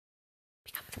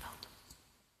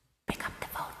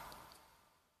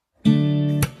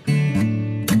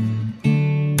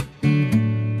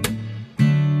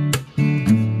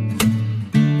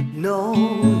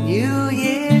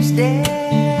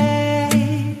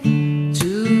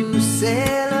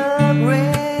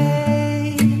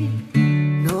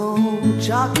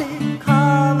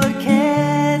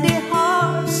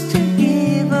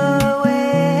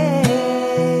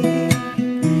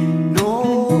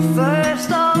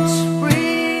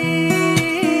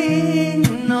spring,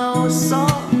 no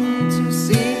song to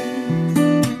sing.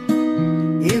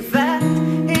 If that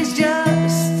is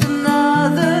just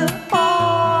another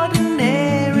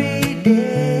ordinary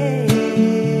day.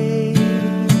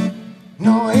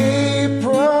 No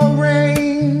April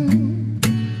rain,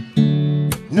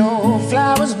 no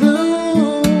flowers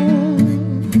bloom,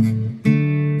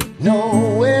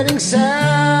 no wedding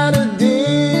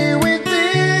Saturday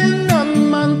within the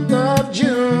month of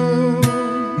June.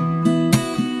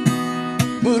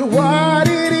 But what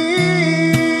it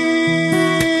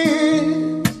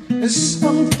is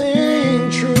something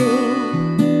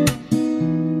true,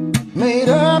 made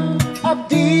up of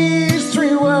these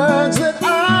three words that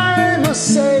I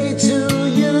must say to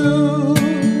you.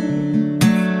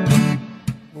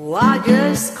 Oh, I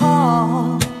just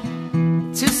called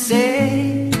to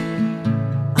say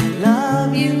I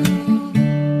love you.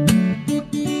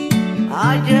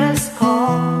 I just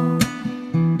called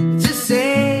to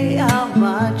say how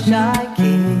much I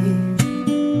care.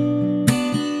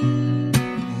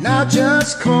 And I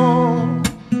just called